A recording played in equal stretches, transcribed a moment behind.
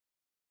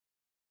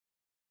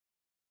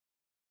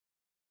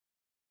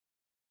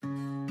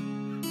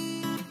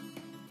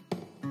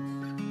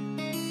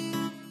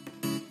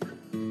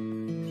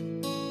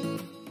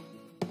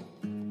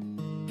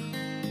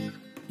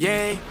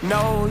Yeah,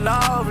 no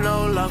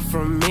love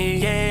from me.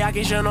 Yeah, I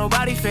can't show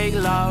nobody fake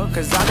love,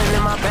 cause I've been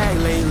in my bag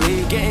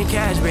lately, getting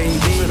cash, baby.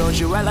 So don't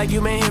you act like you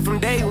been here from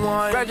day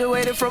one.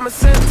 Graduated from a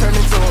sim, turned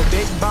into a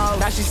big boss.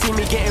 Now she see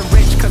me getting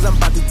rich, cause I'm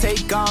about to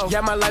take off.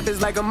 Yeah, my life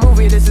is like a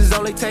movie, this is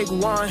only take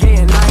one. Hey,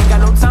 and I ain't got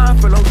no time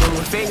for no one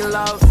with fake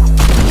love.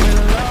 Where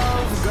the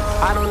love go?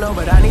 I don't know,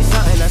 but I need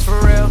something that's for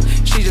real.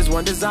 She just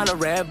want designer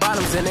red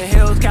bottoms in the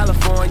hills,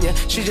 California.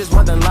 She just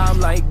want the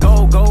limelight,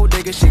 gold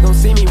digger. She gon'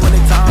 see me when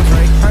the time's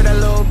right. Heard that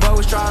little boy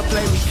was trying to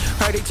play me.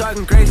 Heard he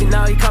talking crazy,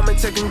 now he coming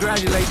to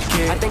congratulate the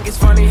kid. I think it's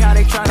funny how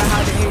they try to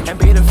hide the hate and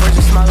be the first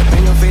to smile up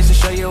in your face and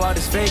show you all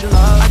this fake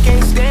love. I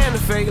can't stand the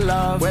fake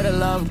love. Where the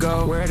love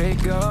go? Where'd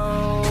it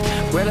go?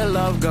 Where the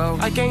love go?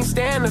 I can't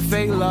stand the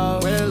fake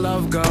love. Where the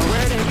love go?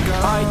 Where'd it go?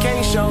 I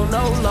can't show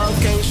no love,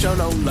 can't show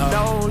no love.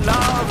 No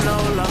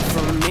love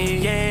from me.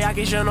 Yeah, I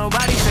can't show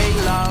nobody fake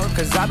love,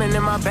 cause I've been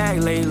in my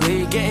bag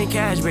lately, getting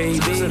cash, baby.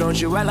 So don't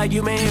you act like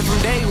you been here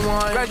from day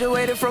one.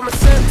 Graduated from a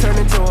sim, turned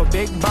into a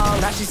big ball.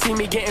 Now she see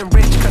me getting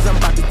rich, cause I'm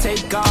about to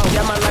take off.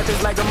 Yeah, my life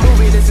is like a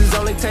movie, this is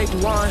only take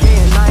one. Yeah,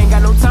 and I ain't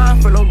got no time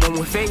for no one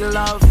with fake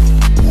love.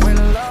 Where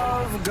the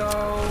love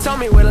go? Tell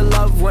me where the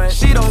love went.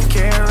 She don't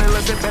care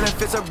unless it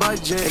benefits her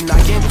budget, and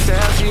I can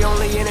tell she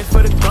only in it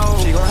for the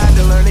gold. She gon' have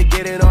to learn to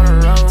get it on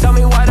her own. Tell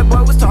me why the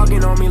boy was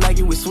talking on me like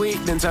he was sweet,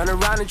 then turn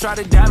around and try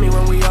to dab me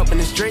when we up in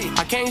the street.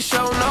 I can't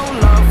show no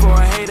love for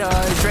a hater,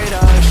 a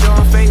traitor.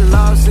 Showing fake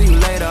love, see you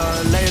later.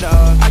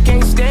 I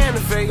can't stand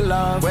the fake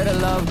love. Where the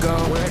love go?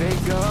 Where'd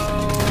it go?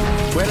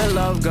 Where the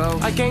love go?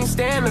 I can't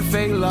stand the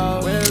fake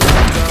love. Where the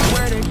love go?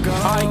 Where'd it go?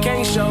 I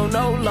can't show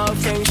no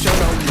love, can't show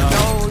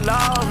no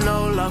love.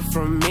 No love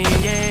from me.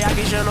 Yeah, I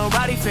can't show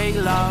nobody fake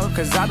love,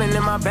 cause I've been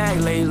in my bag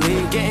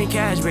lately, getting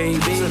cash, baby.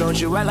 So don't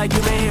you act like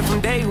you been here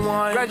from day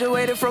one.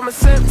 Graduated from a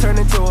sim, turned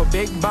into a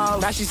big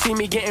boss. Now she see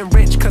me getting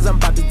rich, cause I'm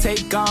about to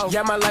take off.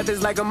 Yeah, my life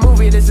is like a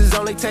movie, this is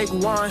only take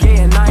one.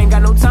 Yeah, and I ain't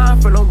got no time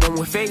for no one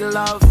with fake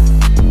love.